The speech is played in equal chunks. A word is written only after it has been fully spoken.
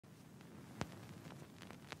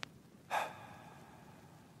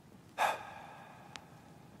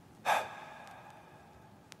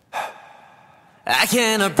I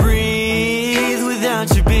cannot breathe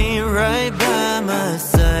without you being right by my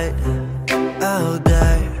side. I'll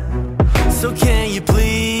die. So can you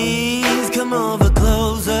please come over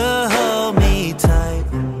closer, hold me tight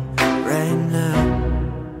right now.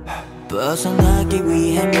 벗어나기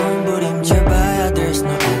위해 몸부림쳐봐야 there's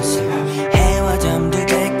no answer. 해와 잠들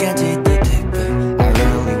때까지 또 deeper. I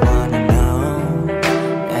really wanna know.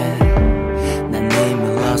 Yeah. 난 이미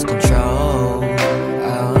lost control.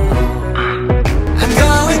 I'm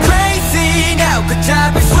going crazy now.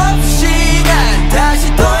 걷잡을 수 없이 난 다시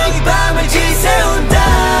또 이 밤을 지새운다.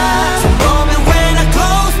 when I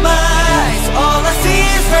close my eyes, all I see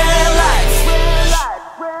is red lights.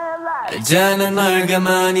 알잖아 널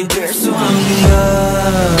가만히 둘 수 없는 걸.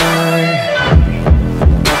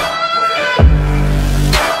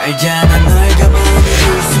 알잖아 널 가만히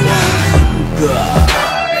둘 수 없는 걸.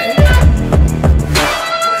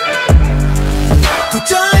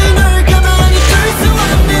 도저히 널 가만히 둘 수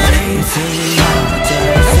없는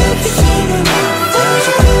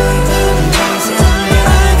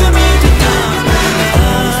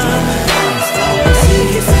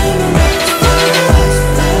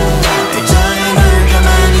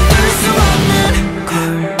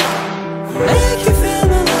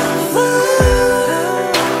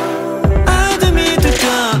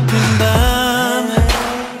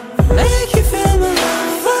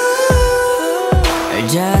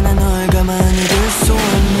알잖아 널 가만히 둘 수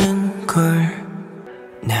없는 걸.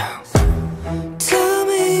 Now tell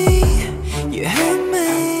me you hate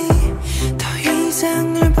me. 더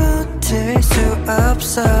이상 널 버틸 수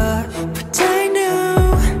없어. But I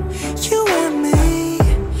know you want me.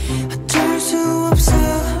 어쩔 수 없어.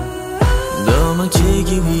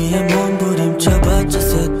 도망치기 위해 몸부림쳐봤자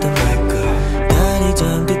샜단 말걸. 날이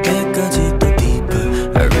잠들 때까지 또 deeper.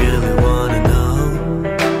 I really wanna know.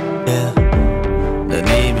 Yeah. 난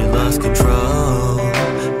이미 lost control.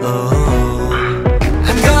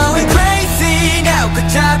 I'm going crazy now.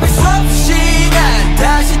 걷잡을 수 없이 난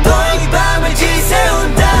다시 또 이 밤을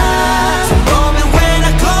지새운다. moment when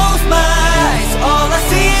I close my eyes, all I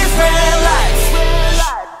see is red lights.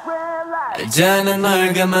 알잖아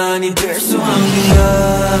널 가만히 둘 수 없는 걸.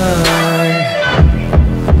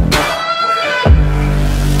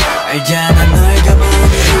 알잖아 널 가만히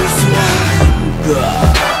둘 수 없는 걸.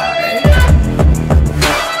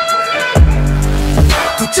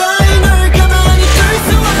 도저히 널 가만히 둘 수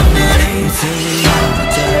없는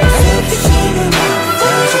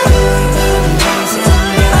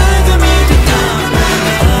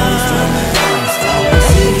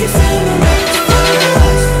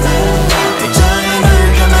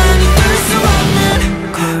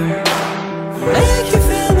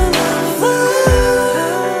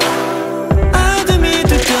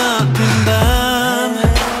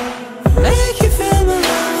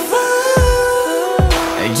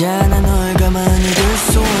알잖아 널 가만히 둘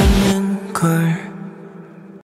수 없는 걸.